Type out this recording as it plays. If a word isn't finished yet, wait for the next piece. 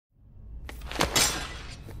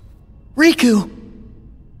Riku!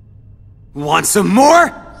 Want some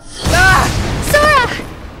more? Ah! Sora!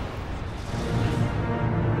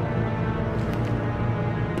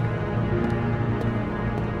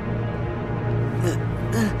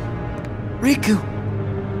 Riku!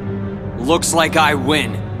 Looks like I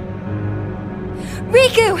win.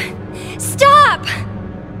 Riku! Stop!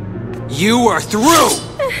 You are through!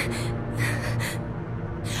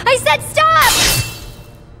 I said stop!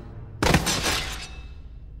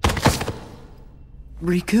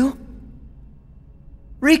 Riku?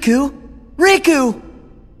 Riku? Riku!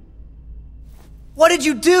 What did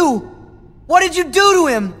you do? What did you do to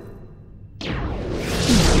him?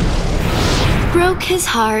 Broke his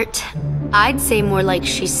heart. I'd say more like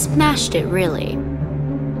she smashed it, really.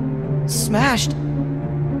 Smashed?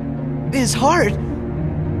 His heart?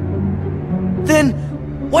 Then,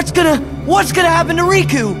 what's gonna happen to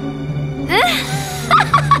Riku?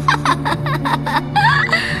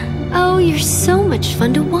 Oh, you're so much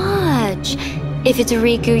fun to watch. If it's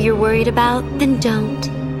Riku you're worried about, then don't.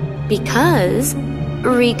 Because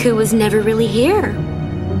Riku was never really here.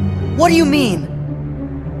 What do you mean?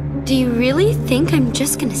 Do you really think I'm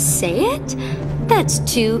just gonna say it? That's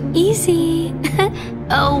too easy.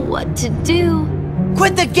 Oh, what to do?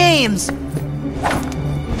 Quit the games!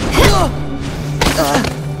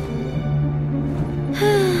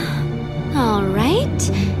 All right.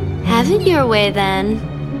 Have it your way then.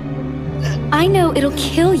 I know it'll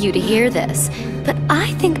kill you to hear this, but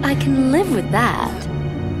I think I can live with that.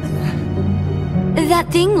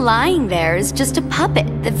 That thing lying there is just a puppet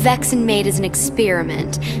that Vexen made as an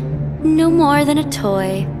experiment. No more than a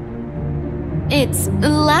toy. It's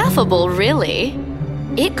laughable, really.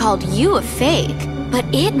 It called you a fake, but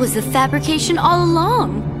it was the fabrication all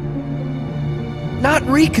along. Not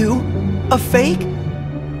Riku. A fake?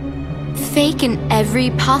 Fake in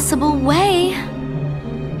every possible way.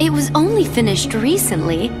 It was only finished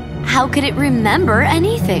recently. How could it remember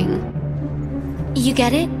anything? You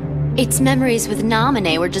get it? Its memories with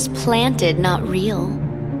Namine were just planted, not real.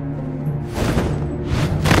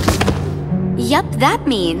 Yup, that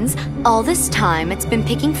means all this time it's been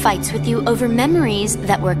picking fights with you over memories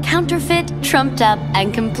that were counterfeit, trumped up,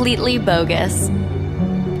 and completely bogus.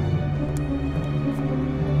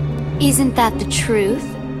 Isn't that the truth,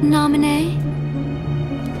 Namine?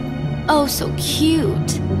 Oh, so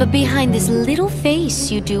cute. But behind this little face,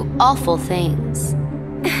 you do awful things.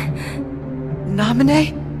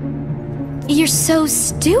 Namine? You're so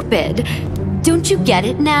stupid. Don't you get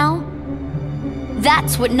it now?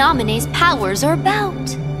 That's what Namine's powers are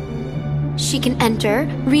about. She can enter,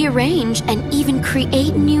 rearrange, and even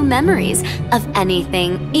create new memories of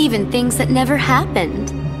anything, even things that never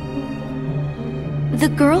happened. The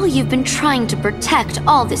girl you've been trying to protect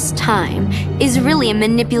all this time is really a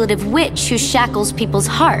manipulative witch who shackles people's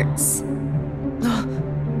hearts.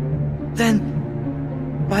 Then,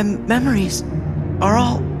 my memories are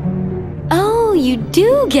all... Oh, you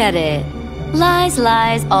do get it. Lies,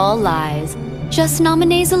 lies, all lies. Just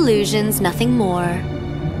Namine's illusions, nothing more.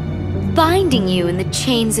 Binding you in the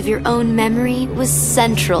chains of your own memory was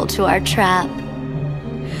central to our trap.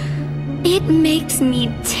 It makes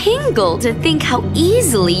me tingle to think how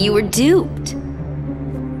easily you were duped.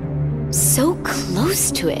 So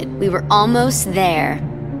close to it, we were almost there.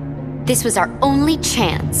 This was our only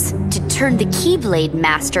chance to turn the Keyblade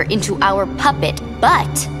Master into our puppet,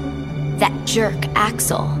 but that jerk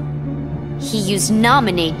Axel, he used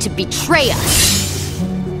Namine to betray us.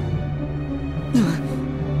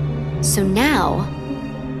 So now,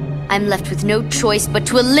 I'm left with no choice but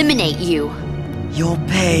to eliminate you. You'll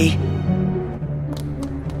pay.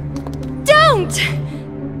 Don't!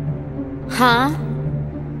 Huh?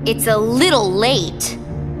 It's a little late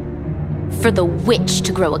for the witch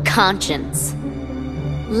to grow a conscience.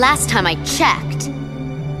 Last time I checked,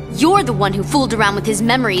 you're the one who fooled around with his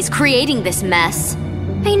memories, creating this mess.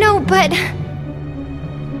 I know, but...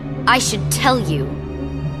 I should tell you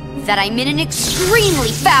that I'm in an extremely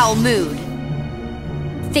foul mood.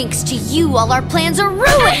 Thanks to you, all our plans are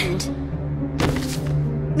ruined!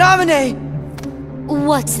 Namine!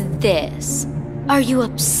 What's this? Are you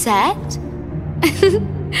upset?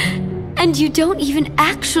 And you don't even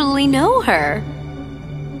actually know her.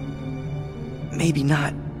 Maybe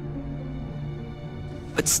not.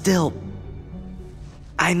 But still,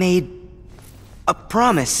 I made a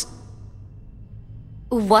promise.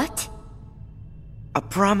 What? A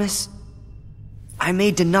promise I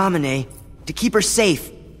made to Namine to keep her safe.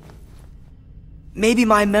 Maybe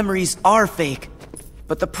my memories are fake,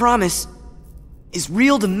 but the promise is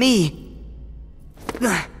real to me.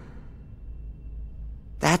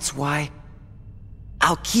 That's why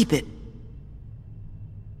I'll keep it.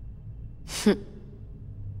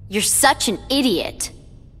 You're such an idiot.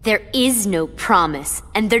 There is no promise,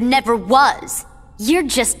 and there never was. You're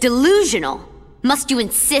just delusional. Must you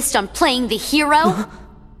insist on playing the hero?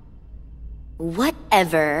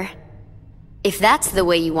 Whatever. If that's the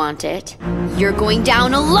way you want it, you're going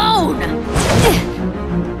down alone!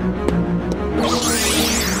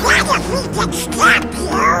 What if we can stop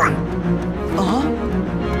you?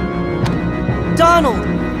 Donald!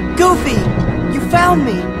 Goofy! You found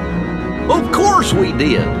me! Of course we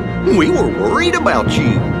did. We were worried about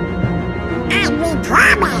you. And we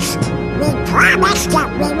promised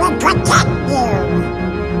that we would protect you.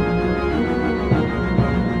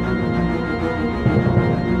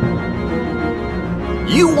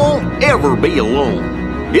 You won't ever be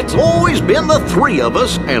alone. It's always been the three of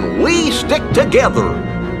us, and we stick together.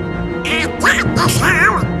 And that is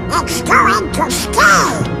how it's going to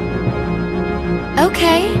stay.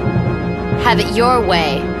 Okay. Have it your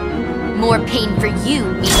way. More pain for you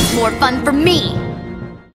means more fun for me.